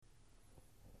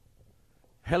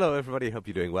Hello, everybody. Hope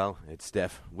you're doing well. It's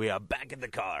Steph. We are back in the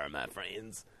car, my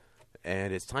friends.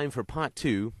 And it's time for part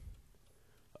 2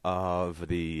 of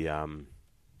the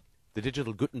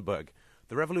Digital Gutenberg,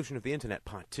 the revolution of the Internet,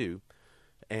 part 2.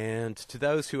 And to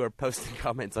those who are posting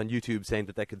comments on YouTube saying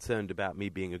that they're concerned about me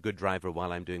being a good driver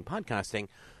while I'm doing podcasting,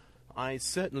 I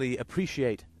certainly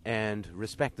appreciate and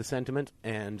respect the sentiment.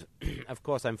 And, of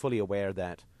course, I'm fully aware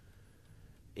that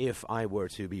if I were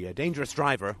to be a dangerous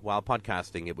driver while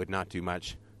podcasting, it would not do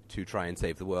much to try and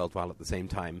save the world while at the same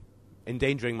time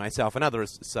endangering myself and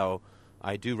others. So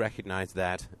I do recognize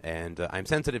that, and I'm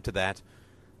sensitive to that.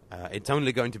 It's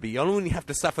only going to be, you'll only have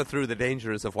to suffer through the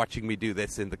dangers of watching me do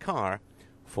this in the car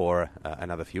for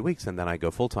another few weeks, and then I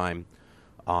go full-time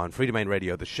on Free Domain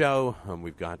Radio, the show.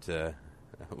 We've got,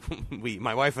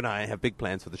 my wife and I have big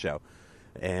plans for the show.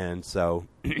 And so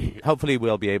hopefully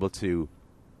we'll be able to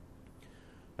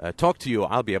talk to you.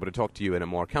 I'll be able to talk to you in a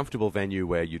more comfortable venue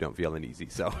where you don't feel uneasy.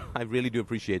 So I really do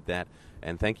appreciate that,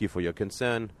 and thank you for your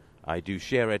concern. I do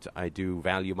share it. I do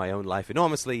value my own life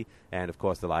enormously, and of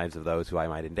course the lives of those who I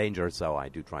might endanger, so I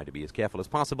do try to be as careful as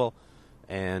possible,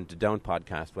 and don't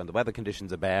podcast when the weather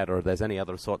conditions are bad or there's any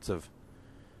other sorts of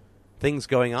things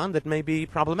going on that may be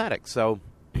problematic. So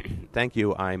thank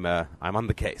you. I'm on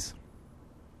the case.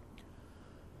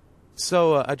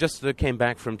 So I just came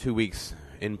back from 2 weeks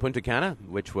in Punta Cana,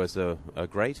 which was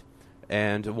great.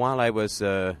 And while I was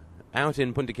out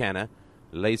in Punta Cana,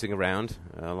 lazing around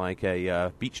like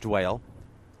a beached white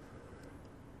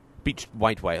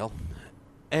whale,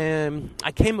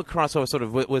 I came across, or sort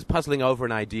of was puzzling over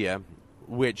an idea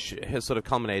which has sort of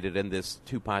culminated in this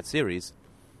 2-part series.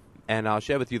 And I'll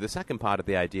share with you the second part of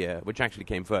the idea, which actually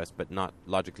came first, but not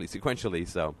logically sequentially,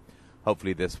 so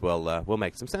hopefully this will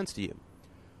make some sense to you.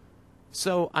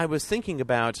 So I was thinking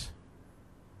about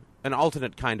an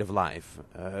alternate kind of life.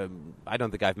 I don't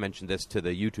think I've mentioned this to the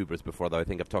YouTubers before, though I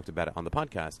think I've talked about it on the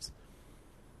podcasts.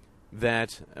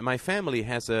 That my family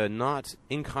has a not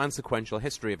inconsequential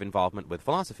history of involvement with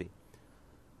philosophy.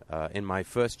 In my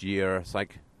first year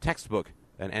psych textbook,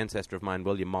 an ancestor of mine,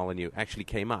 William Molyneux, actually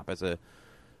came up as a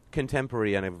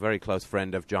contemporary and a very close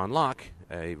friend of John Locke,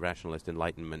 a rationalist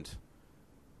Enlightenment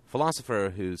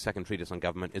philosopher whose second treatise on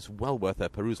government is well worth a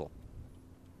perusal.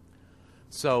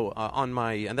 So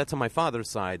and that's on my father's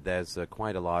side, there's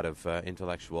quite a lot of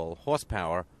intellectual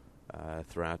horsepower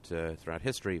throughout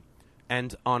history.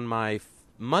 And on my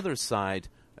mother's side,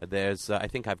 there's I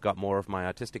think I've got more of my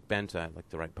artistic bent. I like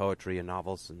to write poetry and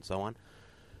novels and so on.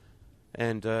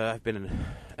 And I've been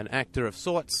an actor of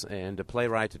sorts, and a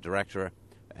playwright, a director,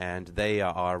 and they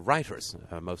are writers,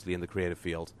 mostly in the creative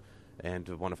field. And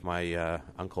one of my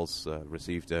uncles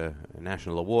received a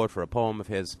national award for a poem of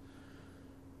his.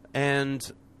 And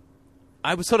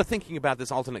I was sort of thinking about this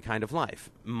alternate kind of life.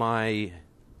 My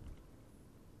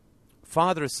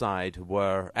father's side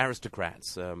were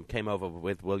aristocrats, came over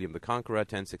with William the Conqueror,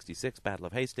 1066, Battle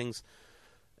of Hastings,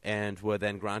 and were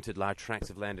then granted large tracts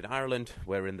of land in Ireland,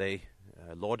 wherein they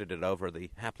lorded it over the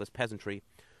hapless peasantry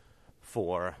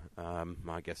for,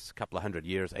 I guess, a couple of 100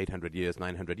 years, 800 years,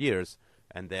 900 years.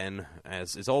 And then,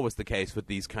 as is always the case with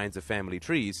these kinds of family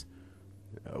trees,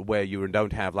 where you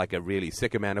don't have like a really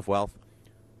sick amount of wealth,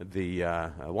 the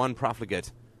one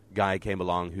profligate guy came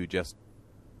along who just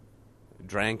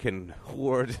drank and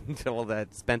whored until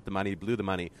that, spent the money, blew the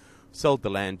money, sold the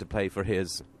land to pay for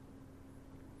his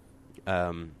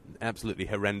absolutely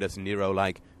horrendous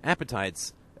Nero-like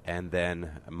appetites, and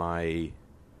then my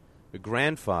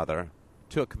grandfather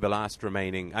took the last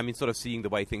remaining, sort of seeing the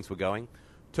way things were going,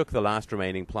 took the last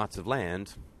remaining plots of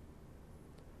land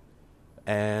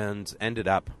and ended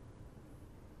up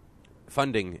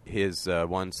funding his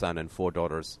one son and 4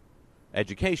 daughters'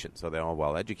 education. So they're all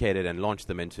well educated, and launched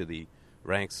them into the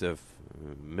ranks of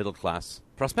middle-class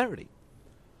prosperity.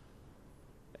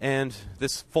 And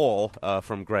this fall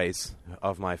from grace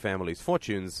of my family's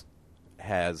fortunes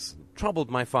has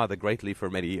troubled my father greatly for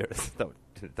many years. Though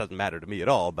it doesn't matter to me at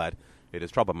all, but it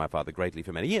has troubled my father greatly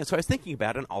for many years. So I was thinking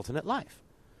about an alternate life.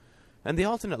 And the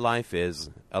alternate life is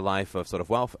a life of sort of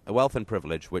wealth and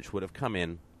privilege, which would have come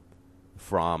in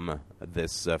from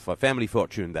this family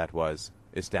fortune that was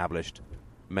established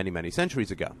many, many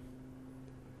centuries ago.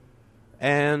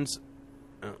 And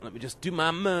let me just do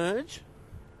my merge.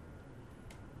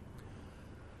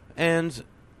 And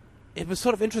it was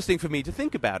sort of interesting for me to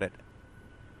think about it.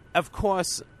 Of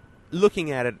course, looking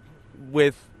at it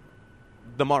with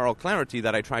the moral clarity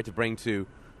that I try to bring to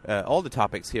all the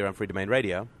topics here on Free Domain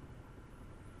Radio,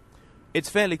 it's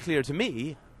fairly clear to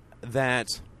me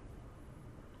that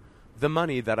the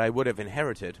money that I would have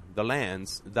inherited, the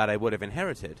lands that I would have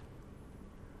inherited,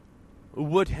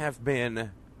 would have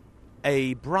been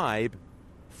a bribe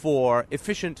for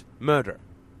efficient murder,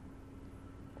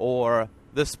 or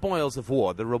the spoils of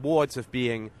war, the rewards of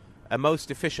being a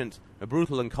most efficient, a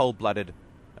brutal and cold-blooded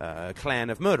clan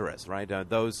of murderers, right?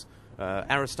 Those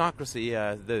aristocracy,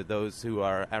 those who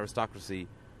are aristocracy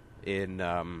in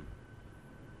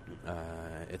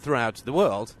throughout the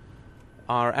world,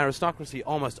 are aristocracy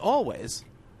almost always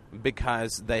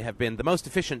because they have been the most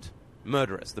efficient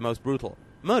murderers, the most brutal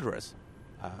murderers.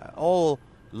 All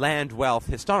land wealth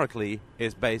historically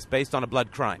is based on a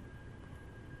blood crime.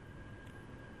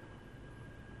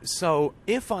 So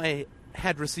if I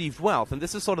had received wealth, and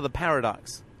this is sort of the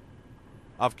paradox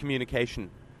of communication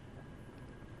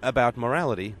about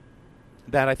morality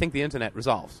that I think the internet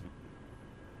resolves.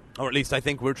 Or at least I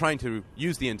think we're trying to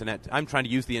use the internet. I'm trying to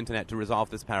use the internet to resolve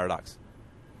this paradox.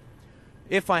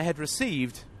 If I had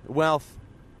received wealth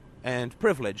and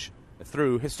privilege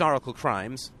through historical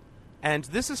crimes, and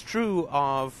this is true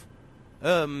of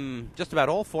just about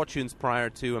all fortunes prior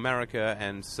to America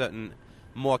and certain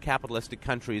more capitalistic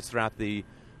countries throughout the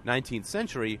 19th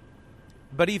century,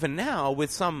 but even now, with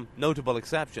some notable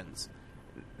exceptions,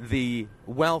 the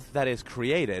wealth that is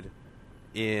created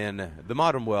in the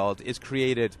modern world is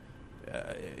created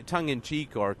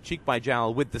tongue-in-cheek or cheek by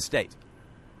jowl with the state,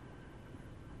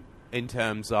 in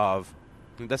terms of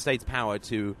the state's power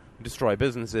to destroy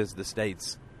businesses, the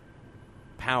state's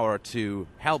power to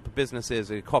help businesses,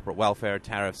 corporate welfare,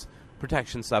 tariffs,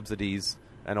 protection subsidies,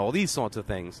 and all these sorts of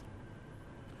things.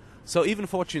 So even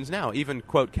fortunes now, even,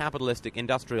 quote, capitalistic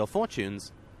industrial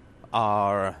fortunes,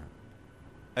 are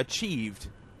achieved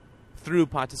through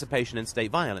participation in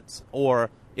state violence.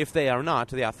 Or, if they are not,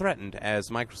 they are threatened, as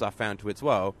Microsoft found to its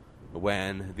woe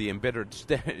when the embittered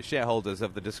shareholders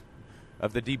of the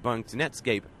debunked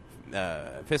Netscape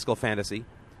fiscal fantasy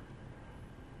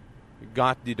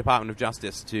got the Department of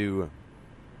Justice to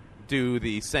do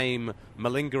the same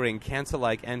malingering,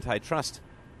 cancer-like antitrust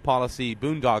policy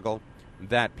boondoggle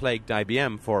that plagued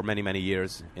IBM for many, many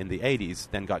years in the 80s,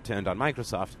 then got turned on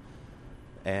Microsoft.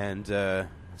 And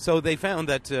so they found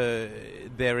that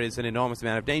there is an enormous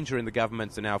amount of danger in the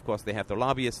government, so now, of course, they have their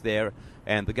lobbyists there,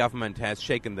 and the government has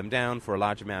shaken them down for a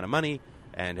large amount of money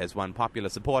and has won popular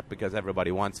support because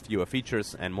everybody wants fewer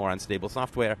features and more unstable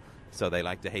software, so they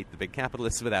like to hate the big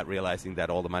capitalists without realizing that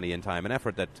all the money and time and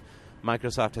effort that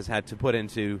Microsoft has had to put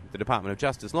into the Department of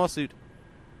Justice lawsuit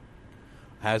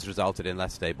has resulted in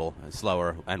less stable,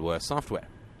 slower, and worse software.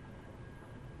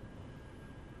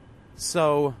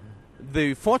 So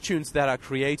the fortunes that are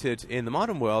created in the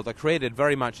modern world are created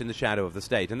very much in the shadow of the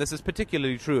state, and this is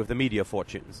particularly true of the media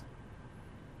fortunes.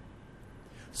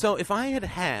 So if I had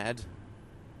had,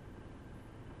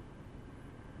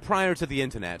 prior to the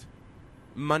internet,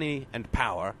 money and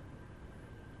power,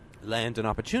 land and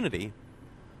opportunity,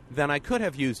 then I could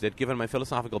have used it, given my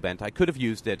philosophical bent, I could have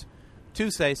used it to,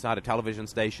 say, start a television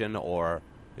station or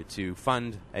to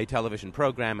fund a television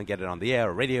program and get it on the air,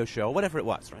 a radio show, whatever it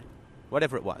was, right?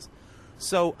 Whatever it was.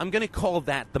 So I'm going to call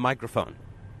that the microphone.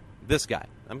 This guy.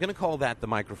 I'm going to call that the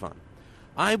microphone.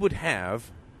 I would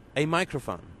have a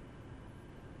microphone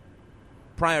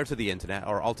prior to the internet,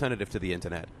 or alternative to the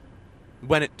internet,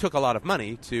 when it took a lot of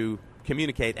money to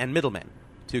communicate and middlemen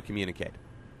to communicate.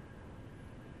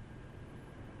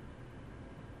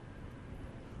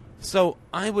 So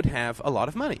I would have a lot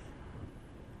of money.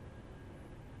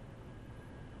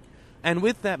 And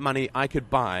with that money, I could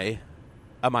buy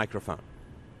a microphone.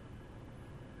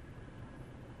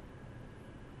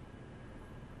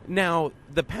 Now,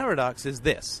 the paradox is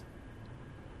this.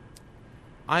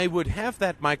 I would have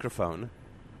that microphone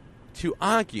to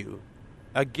argue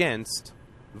against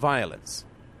violence.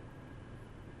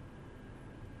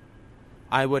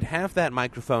 I would have that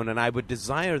microphone, and I would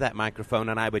desire that microphone,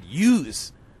 and I would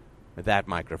use that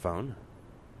microphone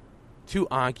to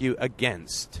argue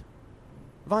against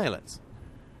violence.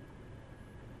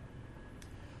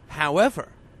 However,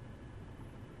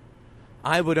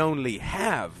 I would only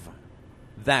have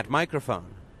that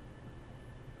microphone.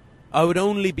 I would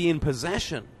only be in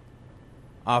possession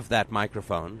of that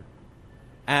microphone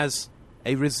as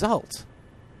a result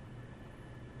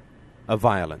of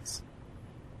violence.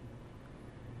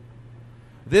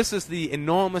 This is the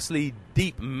enormously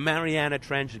deep Mariana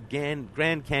Trench,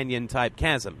 Grand Canyon type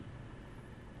chasm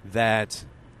that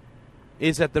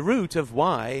is at the root of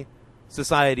why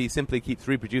society simply keeps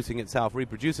reproducing itself,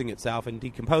 and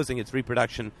decomposing its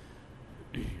reproduction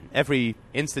every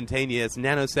instantaneous,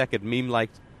 nanosecond, meme-like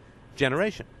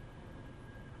generation.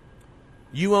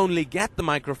 You only get the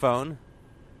microphone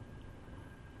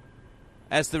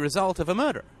as the result of a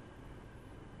murder,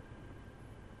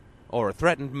 or a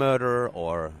threatened murder,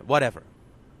 or whatever.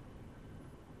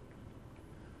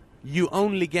 you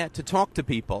only get to talk to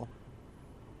people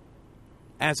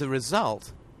as a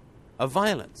result of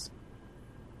violence.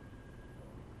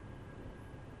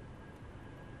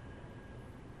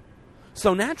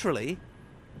 So naturally,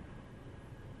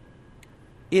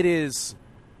 it is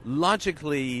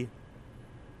logically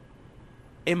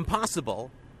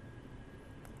impossible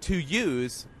to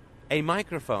use a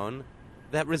microphone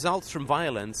that results from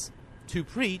violence to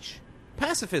preach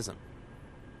pacifism,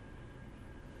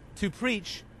 to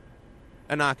preach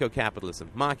anarcho-capitalism,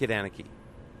 market anarchy,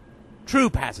 true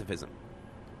pacifism,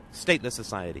 stateless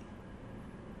society.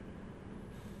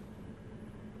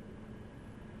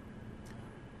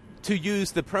 To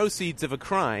use the proceeds of a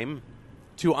crime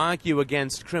to argue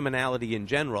against criminality in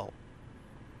general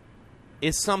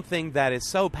is something that is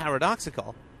so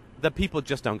paradoxical that people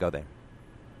just don't go there.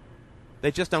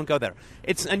 They just don't go there.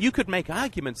 And you could make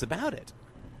arguments about it.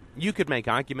 You could make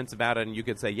arguments about it, and you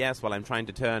could say, yes, well, I'm trying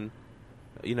to turn,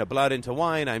 blood into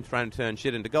wine. I'm trying to turn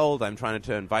shit into gold. I'm trying to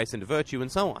turn vice into virtue,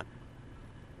 and so on.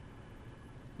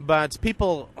 But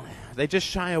people, they just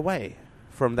shy away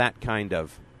from that kind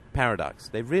of paradox.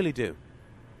 They really do.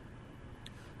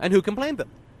 And who can blame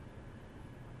them?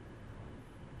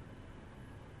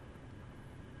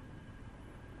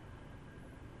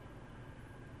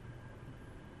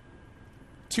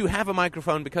 To have a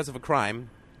microphone because of a crime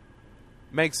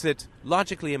makes it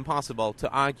logically impossible to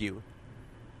argue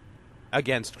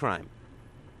against crime.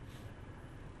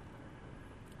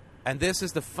 And this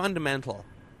is the fundamental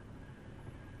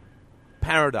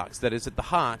paradox that is at the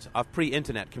heart of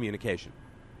pre-internet communication.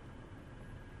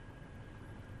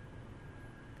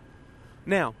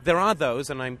 Now, there are those,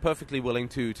 and I'm perfectly willing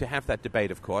to have that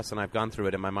debate, of course, and I've gone through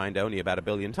it in my mind only about 1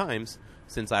 billion times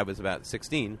since I was about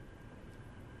 16.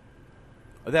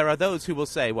 There are those who will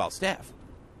say, well, Steph,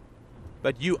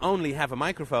 but you only have a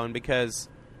microphone because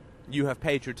you have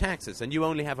paid your taxes, and you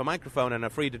only have a microphone and are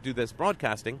free to do this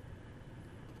broadcasting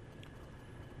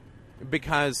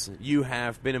because you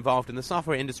have been involved in the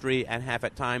software industry and have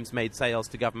at times made sales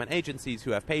to government agencies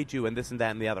who have paid you and this and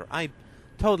that and the other. I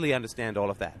totally understand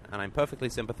all of that, and I'm perfectly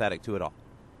sympathetic to it all.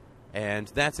 And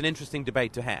that's an interesting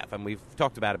debate to have, and we've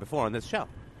talked about it before on this show.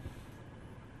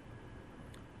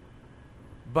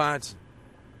 But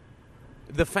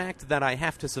the fact that I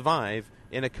have to survive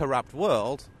in a corrupt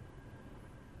world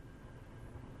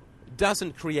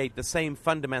doesn't create the same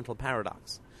fundamental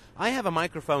paradox. I have a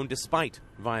microphone despite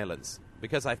violence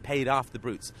because I've paid off the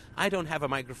brutes. I don't have a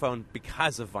microphone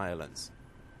because of violence,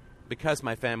 because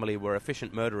my family were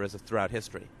efficient murderers throughout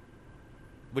history,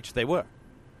 which they were.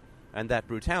 And that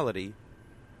brutality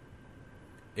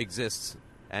exists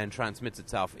and transmits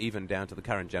itself even down to the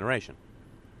current generation.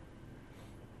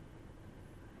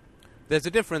 There's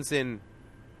a difference in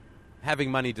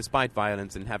having money despite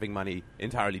violence and having money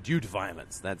entirely due to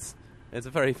violence. There's a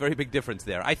very, very big difference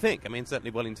there, I think. I mean,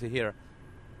 certainly willing to hear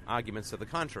arguments to the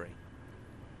contrary.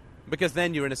 Because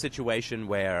then you're in a situation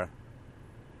where,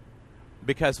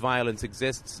 because violence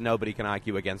exists, nobody can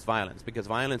argue against violence. Because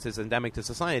violence is endemic to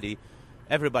society,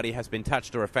 everybody has been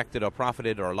touched or affected or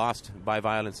profited or lost by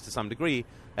violence to some degree,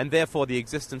 and therefore the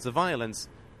existence of violence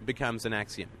becomes an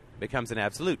axiom, becomes an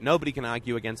absolute. Nobody can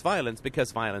argue against violence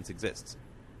because violence exists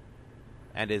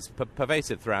and is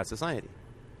pervasive throughout society.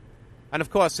 And of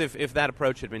course, if that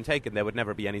approach had been taken, there would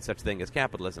never be any such thing as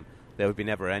capitalism. There would be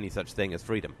never any such thing as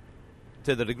freedom,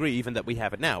 to the degree even that we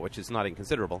have it now, which is not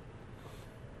inconsiderable.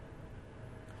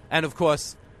 And of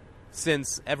course,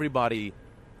 since everybody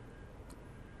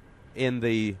in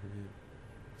the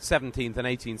 17th and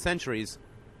 18th centuries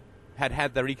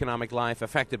had their economic life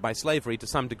affected by slavery to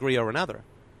some degree or another,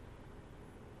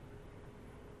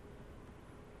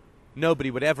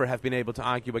 nobody would ever have been able to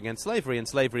argue against slavery, and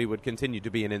slavery would continue to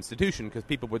be an institution because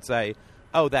people would say,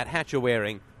 oh, that hat you're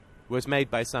wearing was made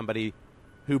by somebody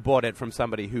who bought it from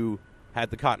somebody who had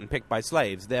the cotton picked by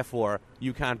slaves. Therefore,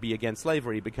 you can't be against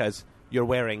slavery because you're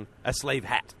wearing a slave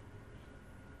hat.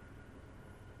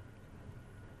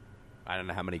 I don't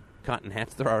know how many cotton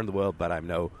hats there are in the world, but I'm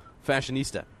no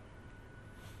fashionista.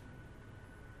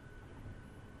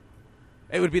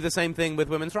 It would be the same thing with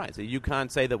women's rights. You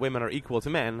can't say that women are equal to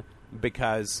men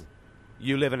because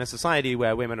you live in a society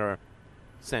where women are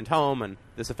sent home and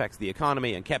this affects the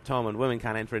economy and kept home and women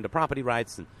can't enter into property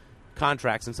rights and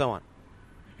contracts and so on.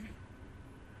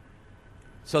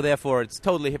 So therefore, it's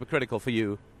totally hypocritical for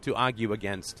you to argue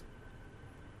against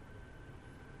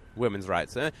women's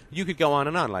rights. You could go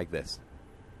on like this.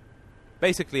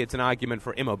 Basically, it's an argument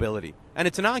for immobility. And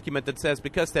it's an argument that says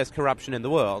because there's corruption in the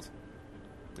world,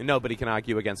 nobody can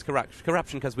argue against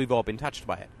corruption because we've all been touched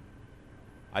by it.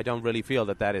 I don't really feel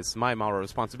that that is my moral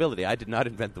responsibility. I did not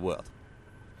invent the world.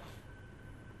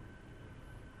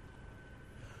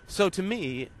 So to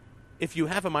me, if you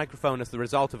have a microphone as the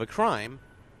result of a crime,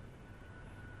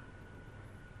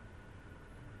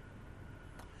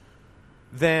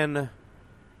 then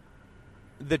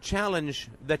the challenge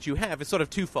that you have is sort of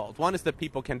twofold. One is that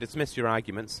people can dismiss your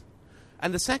arguments.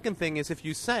 And the second thing is if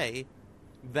you say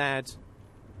that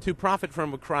to profit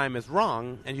from a crime is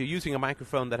wrong, and you're using a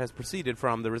microphone that has proceeded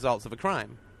from the results of a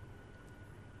crime,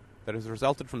 that has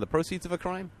resulted from the proceeds of a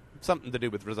crime, something to do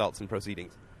with results and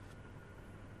proceedings,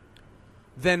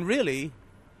 then really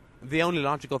the only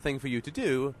logical thing for you to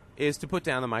do is to put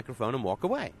down the microphone and walk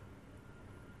away.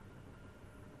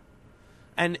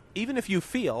 And even if you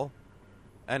feel,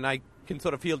 and I can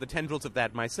sort of feel the tendrils of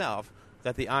that myself,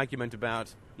 that the argument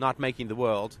about not making the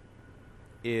world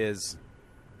is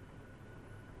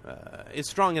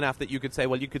strong enough that you could say,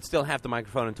 well, you could still have the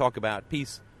microphone and talk about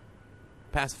peace,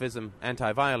 pacifism,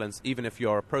 anti-violence, even if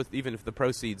the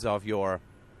proceeds of your,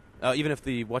 even if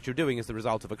what you're doing is the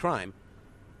result of a crime.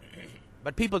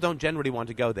 But people don't generally want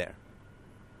to go there.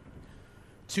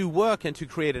 To work and to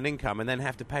create an income and then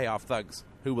have to pay off thugs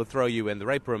who will throw you in the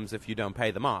rape rooms if you don't pay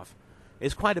them off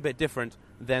is quite a bit different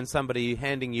than somebody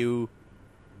handing you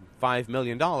 $5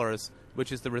 million,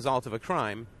 which is the result of a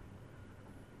crime,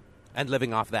 and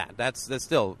living off that. That's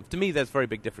still, to me, there's very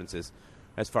big differences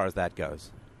as far as that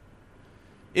goes.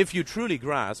 If you truly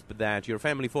grasp that your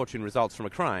family fortune results from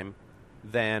a crime,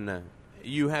 then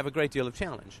you have a great deal of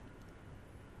challenge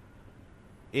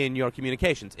in your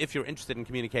communications, if you're interested in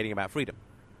communicating about freedom.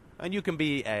 And you can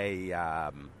be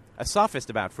a sophist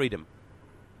about freedom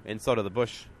in sort of the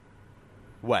Bush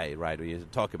way, right, where you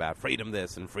talk about freedom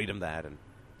this and freedom that, and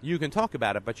you can talk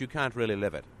about it, but you can't really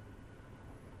live it.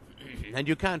 And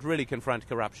you can't really confront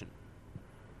corruption,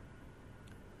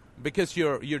 because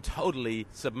you're totally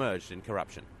submerged in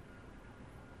corruption.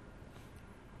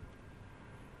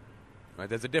 Right?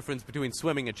 There's a difference between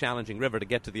swimming a challenging river to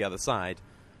get to the other side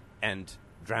and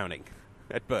drowning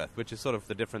at birth, which is sort of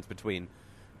the difference between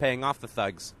paying off the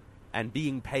thugs and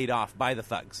being paid off by the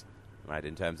thugs, right,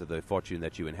 in terms of the fortune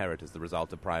that you inherit as the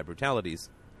result of prior brutalities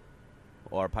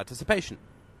or participation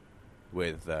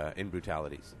with in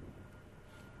brutalities.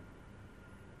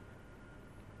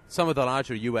 Some of the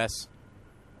larger U.S.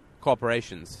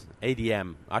 corporations,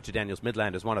 ADM, Archer Daniels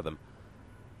Midland is one of them,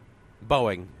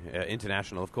 Boeing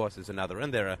International, of course, is another,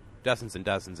 and there are dozens and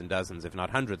dozens and dozens, if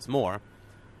not hundreds more,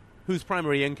 whose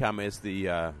primary income is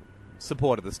the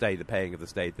support of the state, the paying of the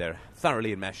state. They're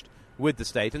thoroughly enmeshed with the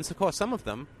state, and of course some of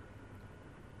them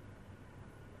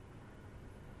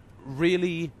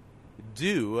really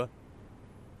do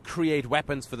create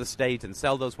weapons for the state and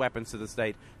sell those weapons to the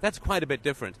state. That's quite a bit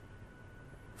different.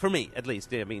 For me, at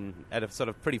least. I mean, at a sort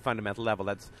of pretty fundamental level,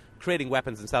 that's creating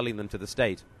weapons and selling them to the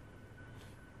state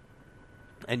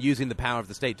and using the power of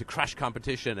the state to crush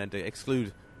competition and to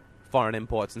exclude foreign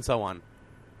imports and so on.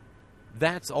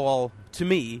 That's all, to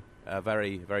me,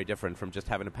 very, very different from just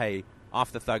having to pay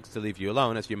off the thugs to leave you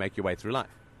alone as you make your way through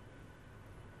life.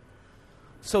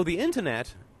 So the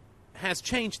Internet has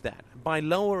changed that by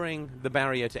lowering the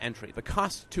barrier to entry, the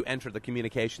cost to enter the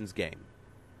communications game.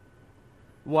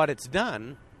 What it's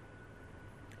done,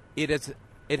 it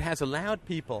has allowed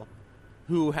people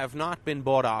who have not been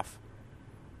bought off,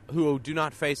 who do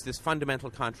not face this fundamental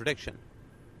contradiction,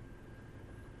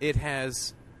 it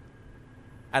has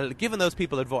given those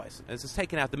people a voice. It's just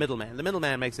taken out the middleman. The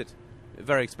middleman makes it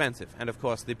very expensive. And, of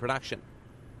course, the production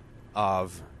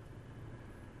of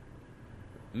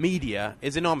media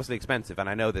is enormously expensive. And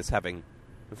I know this, having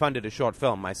funded a short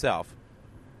film myself.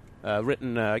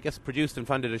 Produced and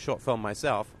funded a short film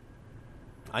myself.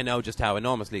 I know just how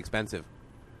enormously expensive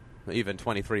even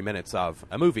 23 minutes of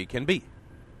a movie can be.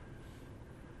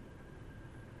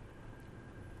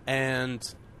 And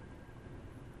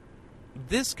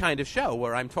this kind of show,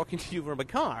 where I'm talking to you from a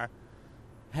car,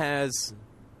 has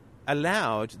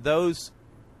allowed those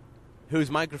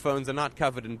whose microphones are not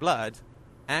covered in blood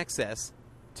access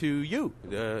to you,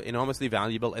 the enormously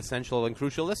valuable, essential, and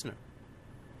crucial listener.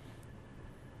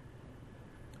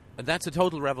 And that's a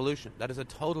total revolution. That is a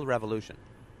total revolution.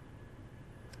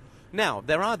 Now,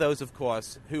 there are those, of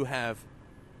course, who have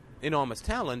enormous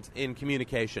talent in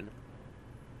communication.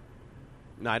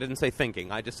 No, I didn't say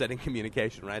thinking. I just said in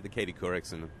communication, right? The Katie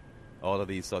Courics and all of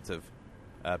these sorts of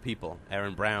people.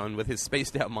 Aaron Brown with his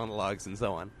spaced-out monologues and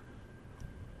so on.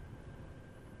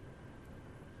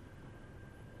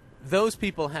 Those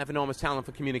people have enormous talent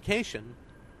for communication,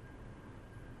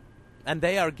 and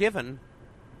they are given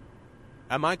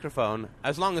a microphone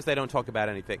as long as they don't talk about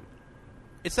anything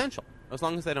essential, as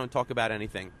long as they don't talk about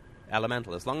anything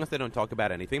elemental, as long as they don't talk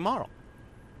about anything moral.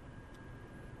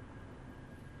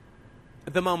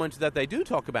 The moment that they do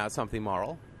talk about something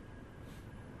moral,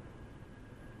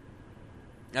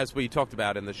 as we talked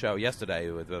about in the show yesterday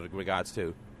with regards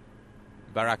to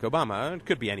Barack Obama, it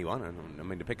could be anyone, I don't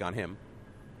mean to pick on him.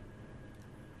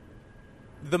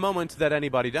 The moment that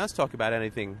anybody does talk about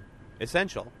anything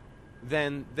essential,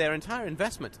 then their entire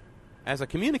investment as a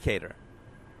communicator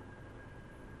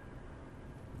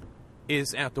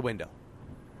is out the window.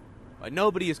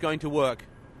 Nobody is going to work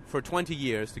for 20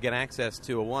 years to get access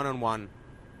to a one-on-one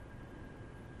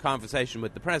conversation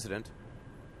with the president,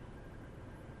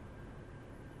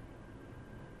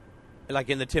 like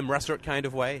in the Tim Russert kind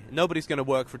of way. Nobody's going to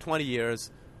work for 20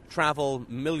 years, travel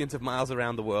millions of miles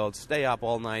around the world, stay up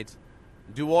all night,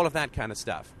 do all of that kind of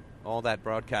stuff, all that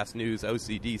broadcast news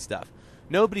OCD stuff.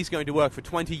 Nobody's going to work for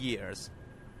 20 years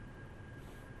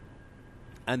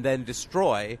and then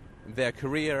destroy their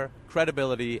career,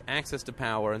 credibility, access to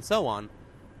power, and so on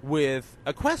with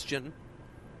a question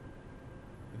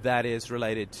that is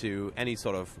related to any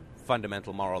sort of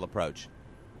fundamental moral approach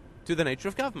to the nature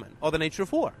of government or the nature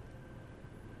of war.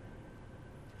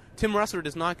 Tim Russert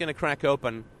is not going to crack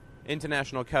open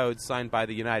international codes signed by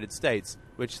the United States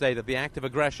which say that the act of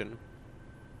aggression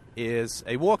is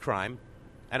a war crime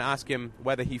and ask him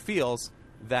whether he feels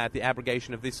that the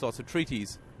abrogation of these sorts of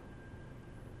treaties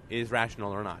is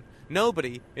rational or not.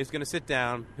 Nobody is going to sit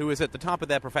down who is at the top of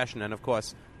their profession, and of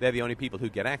course they're the only people who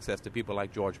get access to people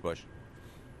like George Bush.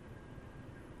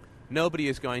 Nobody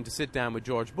is going to sit down with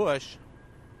George Bush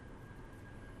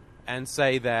and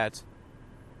say that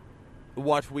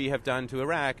what we have done to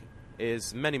Iraq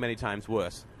is many, many times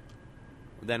worse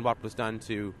than what was done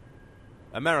to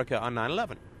America on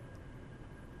 9/11.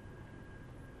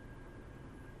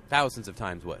 Thousands of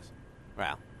times worse.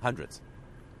 Well, hundreds.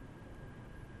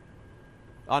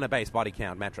 On a base body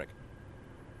count metric.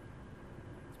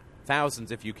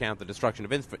 Thousands if you count the destruction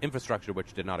of infrastructure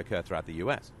which did not occur throughout the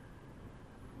U.S.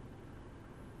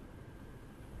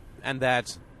 And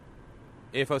that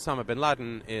if Osama bin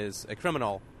Laden is a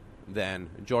criminal, then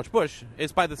George Bush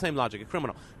is by the same logic a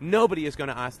criminal. Nobody is going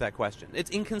to ask that question. It's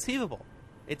inconceivable.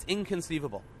 It's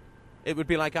inconceivable. It would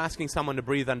be like asking someone to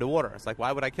breathe underwater. It's like,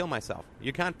 why would I kill myself?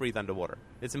 You can't breathe underwater.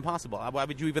 It's impossible. Why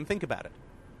would you even think about it?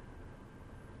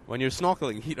 When you're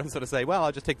snorkeling, you don't sort of say, well,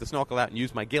 I'll just take the snorkel out and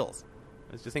use my gills.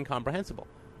 It's just incomprehensible.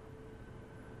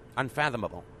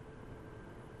 Unfathomable.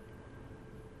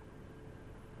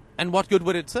 And what good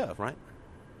would it serve, right?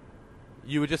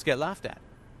 You would just get laughed at.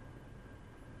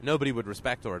 Nobody would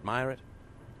respect or admire it.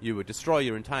 You would destroy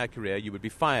your entire career. You would be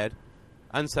fired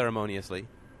unceremoniously.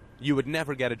 You would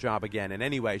never get a job again in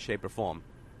any way, shape, or form.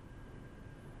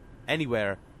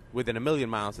 Anywhere within a million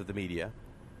miles of the media.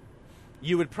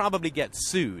 You would probably get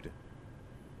sued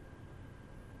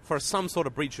for some sort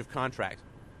of breach of contract,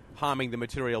 harming the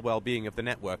material well-being of the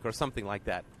network or something like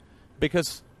that.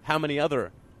 Because how many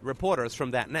other reporters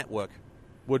from that network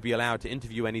would be allowed to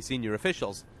interview any senior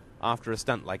officials after a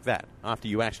stunt like that, after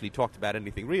you actually talked about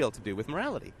anything real to do with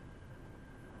morality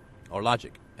or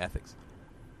logic, ethics?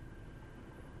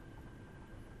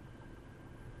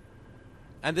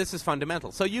 And this is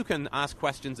fundamental. So you can ask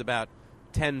questions about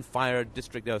 10 fired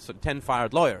 10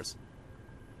 fired lawyers.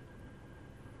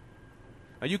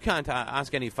 Now, you can't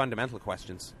ask any fundamental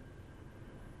questions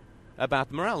about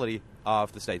the morality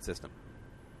of the state system.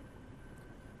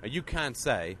 Now, you can't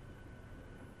say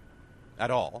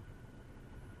at all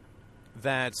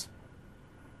that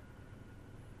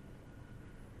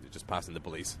you're just passing the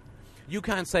police. You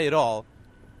can't say at all,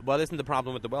 well, isn't the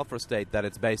problem with the welfare state that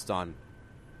it's based on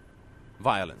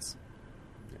violence?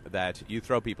 That you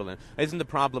throw people in. Isn't the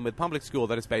problem with public school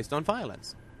that it's based on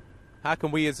violence? How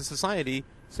can we as a society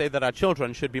say that our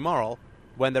children should be moral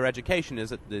when their education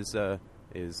is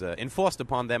enforced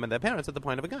upon them and their parents at the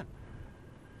point of a gun?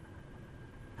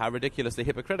 How ridiculously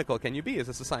hypocritical can you be as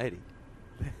a society?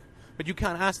 But you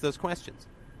can't ask those questions.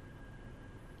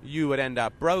 You would end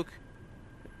up broke,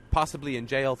 possibly in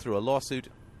jail through a lawsuit.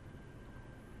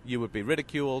 You would be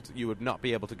ridiculed. You would not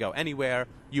be able to go anywhere.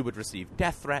 You would receive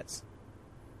death threats.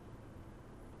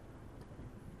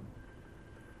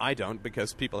 I don't,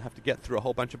 because people have to get through a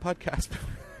whole bunch of podcasts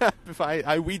before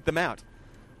I weed them out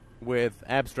with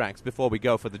abstracts before we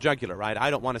go for the jugular, right? I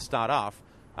didn't want to start off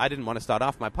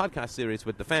my podcast series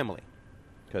with the family,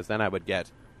 because then I would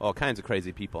get all kinds of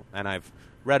crazy people. And I've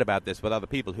read about this with other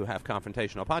people who have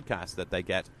confrontational podcasts, that they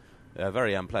get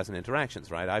very unpleasant interactions,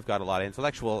 right? I've got a lot of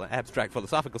intellectual, abstract,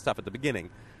 philosophical stuff at the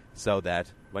beginning, so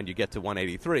that when you get to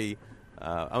 183,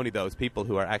 only those people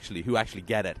who actually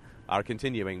get it are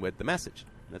continuing with the message.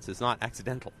 This is not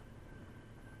accidental.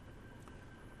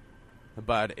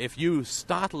 But if you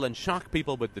startle and shock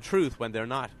people with the truth when they're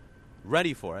not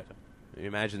ready for it, you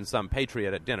imagine some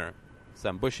patriot at dinner,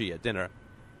 some Bushy at dinner,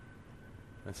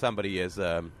 and somebody is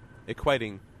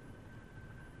equating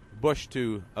Bush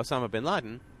to Osama bin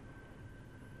Laden,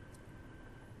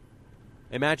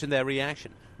 imagine their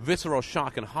reaction. Visceral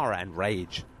shock and horror and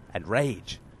rage. And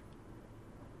rage.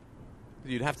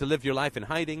 You'd have to live your life in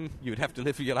hiding. You'd have to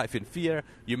live your life in fear.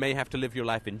 You may have to live your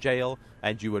life in jail.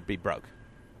 And you would be broke.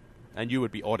 And you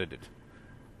would be audited.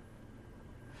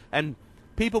 And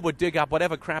people would dig up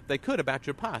whatever crap they could about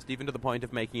your past, even to the point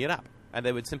of making it up. And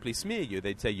they would simply smear you.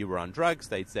 They'd say you were on drugs.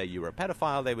 They'd say you were a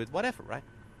pedophile. They would whatever, right?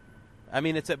 I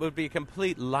mean, it would be a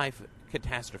complete life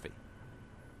catastrophe.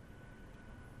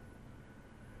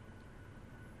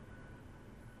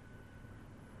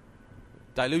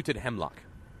 Diluted hemlock.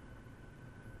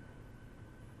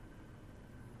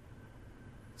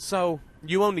 So,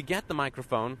 you only get the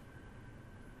microphone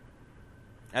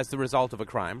as the result of a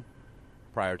crime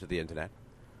prior to the internet.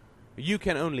 You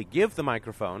can only give the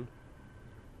microphone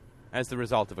as the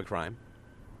result of a crime.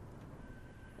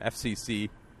 FCC,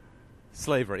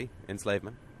 slavery,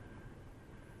 enslavement.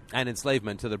 And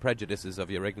enslavement to the prejudices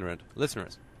of your ignorant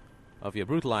listeners, of your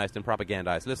brutalized and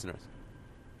propagandized listeners.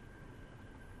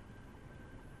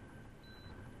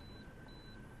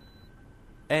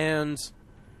 And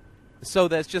so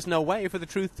there's just no way for the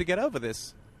truth to get over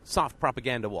this soft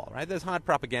propaganda wall, right? There's hard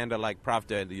propaganda like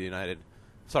Pravda in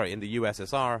the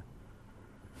USSR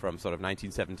from sort of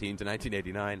 1917 to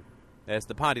 1989. There's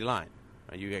the party line.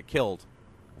 Right? You get killed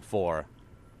for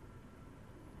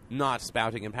not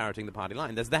spouting and parroting the party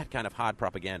line. There's that kind of hard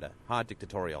propaganda, hard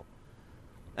dictatorial.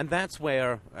 And that's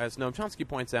where, as Noam Chomsky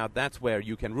points out, that's where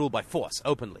you can rule by force,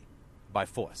 openly, by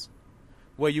force.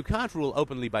 Where you can't rule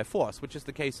openly by force, which is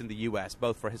the case in the U.S.,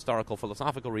 both for historical,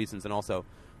 philosophical reasons and also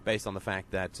based on the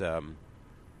fact that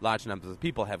large numbers of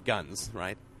people have guns,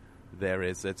 right?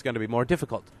 It's going to be more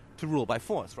difficult to rule by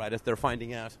force, right? As they're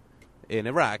finding out in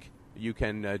Iraq, you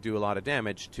can do a lot of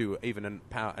damage to even an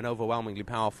overwhelmingly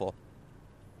powerful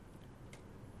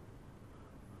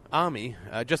army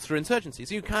just through insurgency.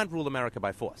 So you can't rule America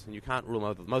by force, and you can't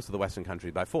rule most of the Western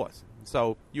countries by force.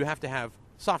 So you have to have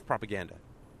soft propaganda.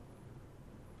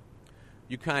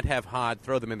 You can't have hard,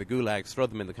 throw them in the gulags, throw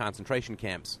them in the concentration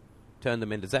camps, turn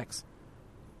them into Zeks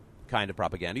kind of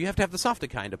propaganda. You have to have the softer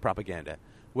kind of propaganda,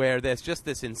 where there's just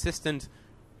this insistent,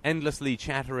 endlessly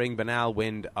chattering, banal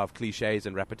wind of cliches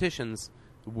and repetitions,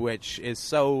 which is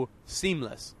so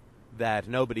seamless that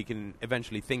nobody can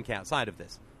eventually think outside of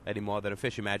this any more than a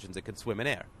fish imagines it can swim in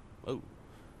air. Oh,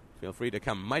 feel free to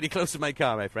come mighty close to my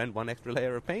car, my friend. One extra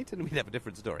layer of paint, and we'd have a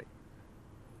different story.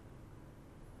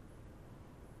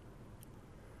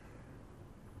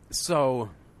 So,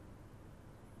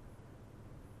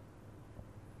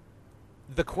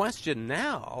 the question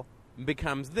now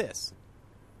becomes this.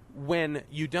 When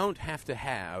you don't have to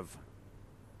have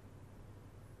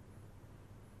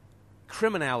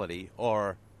criminality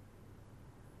or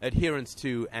adherence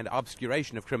to and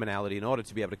obscuration of criminality in order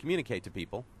to be able to communicate to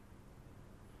people,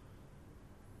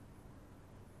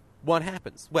 what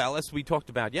happens? Well, as we talked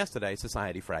about yesterday,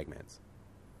 society fragments.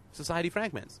 Society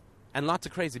fragments. And lots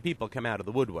of crazy people come out of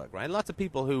the woodwork, right? Lots of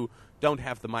people who don't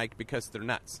have the mic because they're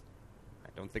nuts. I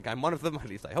don't think I'm one of them, at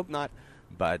least I hope not.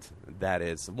 But that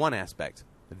is one aspect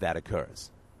that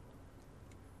occurs.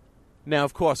 Now,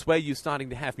 of course, where you're starting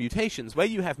to have mutations,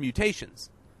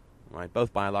 right,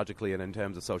 both biologically and in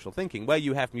terms of social thinking, where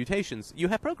you have mutations, you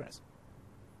have progress.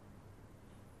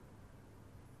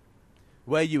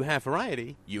 Where you have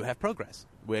variety, you have progress.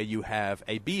 Where you have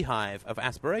a beehive of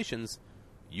aspirations,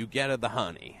 you get the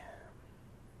honey.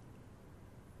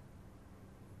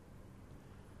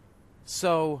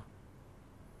 So,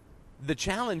 the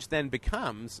challenge then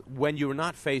becomes when you're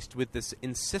not faced with this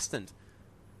insistent,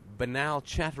 banal,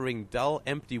 chattering, dull,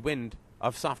 empty wind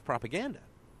of soft propaganda.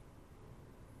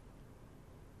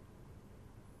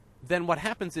 Then what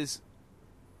happens is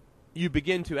you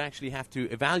begin to actually have to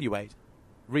evaluate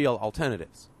real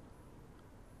alternatives.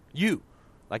 You,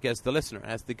 like as the listener,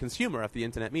 as the consumer of the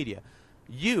internet media,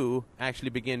 you actually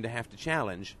begin to have to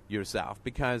challenge yourself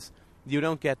because you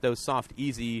don't get those soft,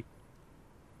 easy,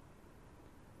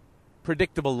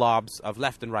 predictable lobs of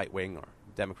left and right wing or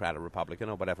Democrat or Republican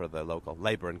or whatever the local,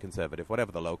 Labor and Conservative,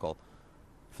 whatever the local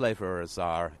flavors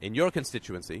are in your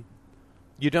constituency.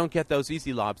 You don't get those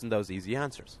easy lobs and those easy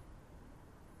answers.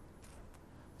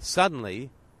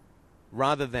 Suddenly,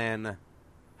 rather than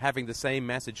having the same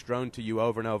message droned to you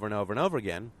over and over and over and over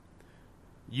again,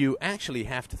 you actually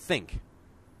have to think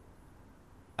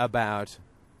about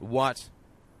what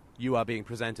you are being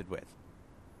presented with.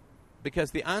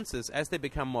 Because the answers, as they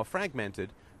become more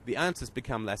fragmented, the answers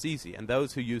become less easy. And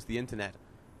those who use the internet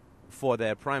for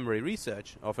their primary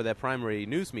research or for their primary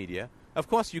news media, of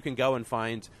course you can go and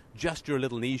find just your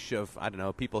little niche of, I don't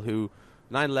know, people who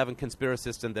 9/11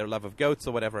 conspiracists and their love of goats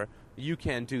or whatever, you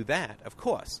can do that, of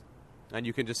course. And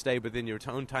you can just stay within your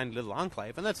own tiny little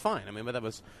enclave, and that's fine. I mean, but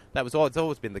it's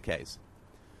always been the case.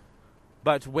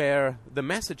 But where the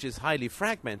message is highly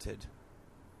fragmented,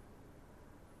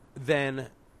 then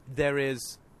there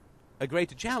is a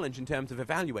greater challenge in terms of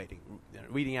evaluating,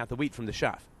 weeding out the wheat from the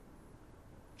chaff.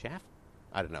 Chaff?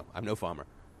 I don't know. I'm no farmer.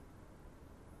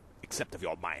 Except of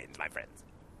your minds, my friends.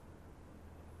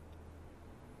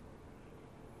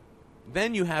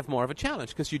 Then you have more of a challenge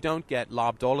because you don't get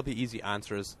lobbed all of the easy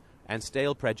answers and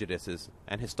stale prejudices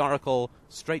and historical,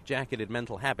 straitjacketed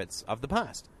mental habits of the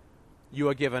past. You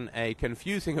are given a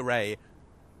confusing array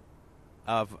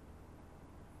of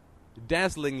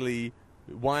dazzlingly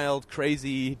wild,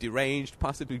 crazy, deranged,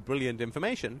 possibly brilliant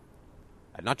information,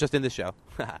 not just in this show.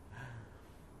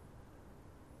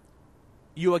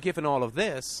 You are given all of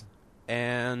this,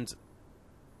 and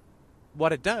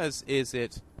what it does is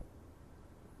it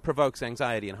provokes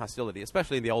anxiety and hostility,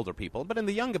 especially in the older people. But in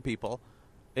the younger people,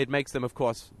 it makes them, of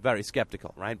course, very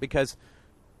skeptical, right? Because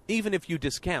even if you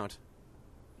discount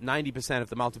 90% of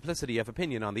the multiplicity of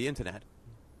opinion on the internet,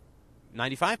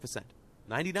 95%,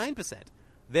 99%,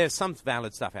 there's some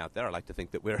valid stuff out there. I like to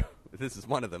think that this is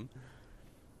one of them.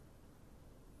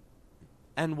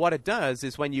 And what it does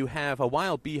is when you have a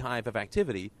wild beehive of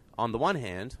activity on the one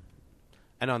hand,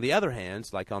 and on the other hand,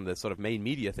 like on the sort of main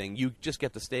media thing, you just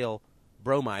get the stale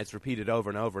bromides repeated over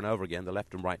and over and over again, the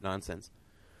left and right nonsense.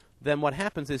 Then what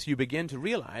happens is you begin to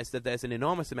realize that there's an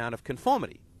enormous amount of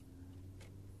conformity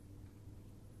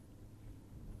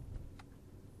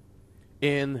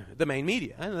in the main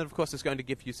media. And then, of course, it's going to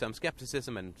give you some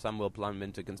skepticism, and some will plumb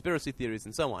into conspiracy theories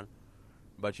and so on.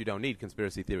 But you don't need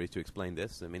conspiracy theories to explain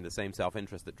this. I mean, the same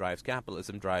self-interest that drives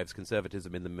capitalism drives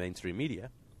conservatism in the mainstream media.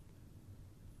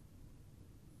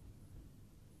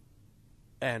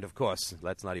 And, of course,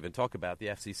 let's not even talk about the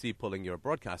FCC pulling your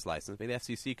broadcast license. I mean, the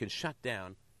FCC can shut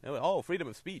down... Oh, freedom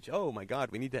of speech. Oh, my God,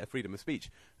 we need to have freedom of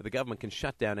speech. The government can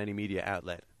shut down any media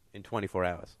outlet in 24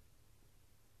 hours.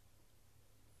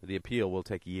 The appeal will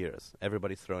take years.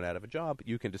 Everybody's thrown out of a job.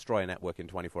 You can destroy a network in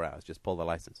 24 hours. Just pull the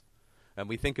license. And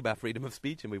we think about freedom of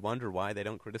speech, and we wonder why they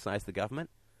don't criticize the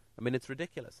government. I mean, it's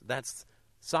ridiculous. That's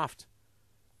soft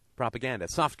propaganda,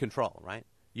 soft control, right?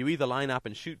 You either line up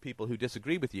and shoot people who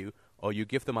disagree with you, or you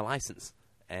give them a license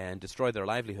and destroy their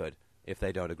livelihood if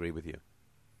they don't agree with you.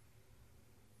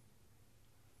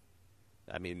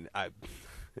 I mean,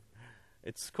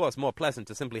 it's, of course, more pleasant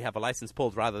to simply have a license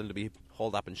pulled rather than to be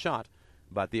hauled up and shot,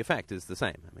 but the effect is the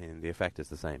same. I mean, the effect is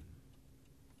the same.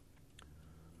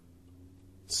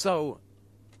 So,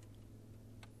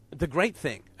 the great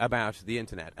thing about the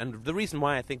Internet, and the reason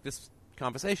why I think this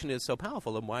conversation is so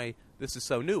powerful and why this is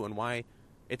so new and why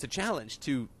it's a challenge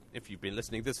to, if you've been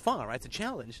listening this far, right, it's a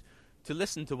challenge to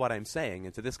listen to what I'm saying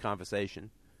and to this conversation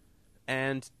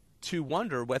and to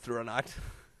wonder whether or not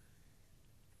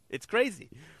it's crazy.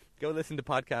 Go listen to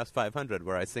Podcast 500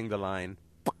 where I sing the line,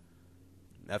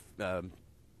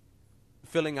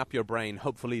 filling up your brain,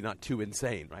 hopefully not too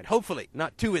insane, right? Hopefully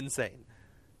not too insane,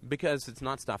 because it's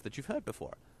not stuff that you've heard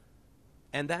before.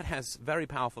 And that has very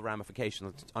powerful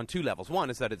ramifications on two levels. One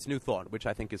is that it's new thought, which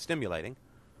I think is stimulating.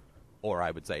 Or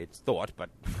I would say it's thought, but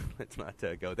let's not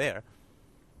go there.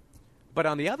 But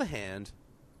on the other hand,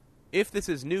 if this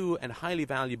is new and highly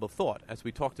valuable thought, as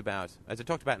I talked about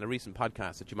in a recent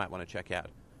podcast that you might want to check out,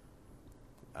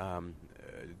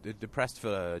 Depressed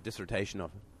for a dissertation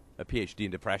of a PhD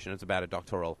in depression. It's about a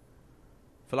doctoral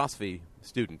philosophy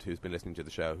student who's been listening to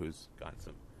the show who's got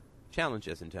some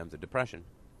challenges in terms of depression.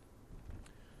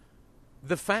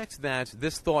 The fact that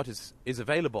this thought is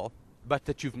available, but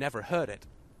that you've never heard it,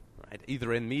 right,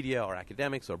 either in media or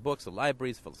academics or books or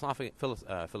libraries,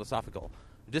 philosophical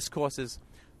discourses,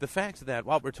 the fact that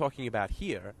what we're talking about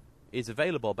here is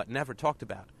available but never talked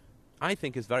about, I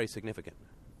think is very significant.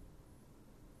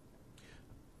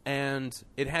 And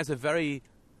it has a very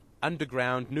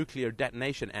underground nuclear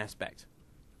detonation aspect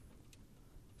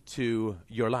to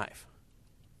your life,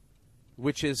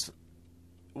 which is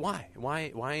why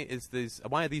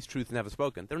are these truths never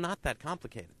spoken? They're not that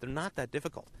complicated. They're not that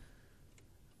difficult.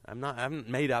 I haven't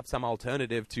made up some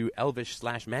alternative to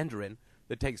Elvish/Mandarin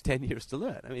that takes 10 years to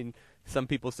learn. I mean, some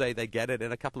people say they get it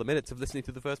in a couple of minutes of listening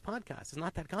to the first podcast. It's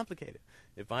not that complicated.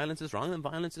 If violence is wrong, then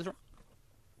violence is wrong.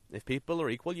 If people are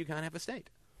equal, you can't have a state.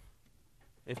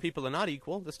 If people are not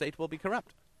equal, the state will be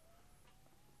corrupt.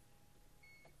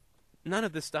 None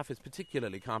of this stuff is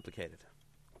particularly complicated.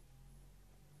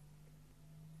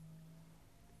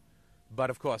 But,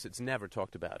 of course, it's never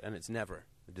talked about, and it's never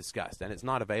discussed, and it's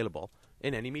not available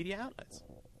in any media outlets.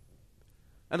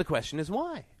 And the question is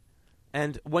why?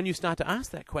 And when you start to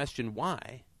ask that question,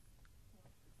 why,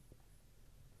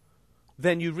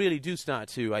 then you really do start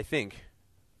to, I think,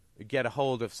 get a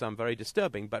hold of some very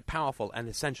disturbing but powerful and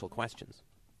essential questions.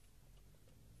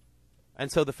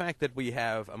 And so the fact that we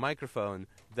have a microphone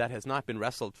that has not been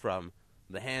wrestled from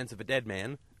the hands of a dead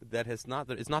man, that is not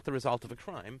the result of a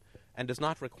crime, and does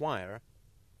not require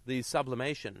the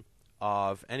sublimation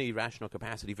of any rational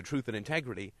capacity for truth and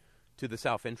integrity to the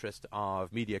self-interest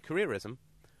of media careerism,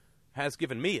 has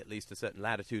given me at least a certain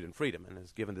latitude and freedom, and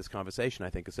has given this conversation, I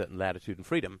think, a certain latitude and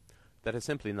freedom that has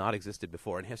simply not existed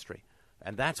before in history.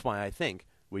 And that's why I think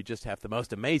we just have the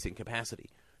most amazing capacity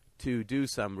to do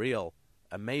some real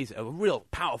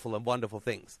powerful and wonderful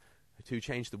things to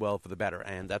change the world for the better.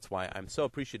 And that's why I'm so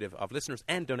appreciative of listeners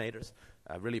and donators.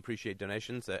 I really appreciate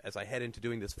donations. As I head into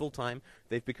doing this full-time,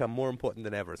 they've become more important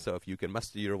than ever. So if you can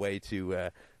muster your way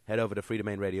to head over to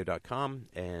freedomainradio.com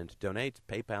and donate,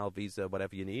 PayPal, Visa,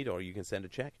 whatever you need, or you can send a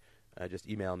check, just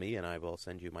email me and I will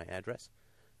send you my address.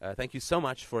 Thank you so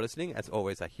much for listening. As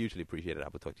always, I hugely appreciate it. I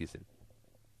will talk to you soon.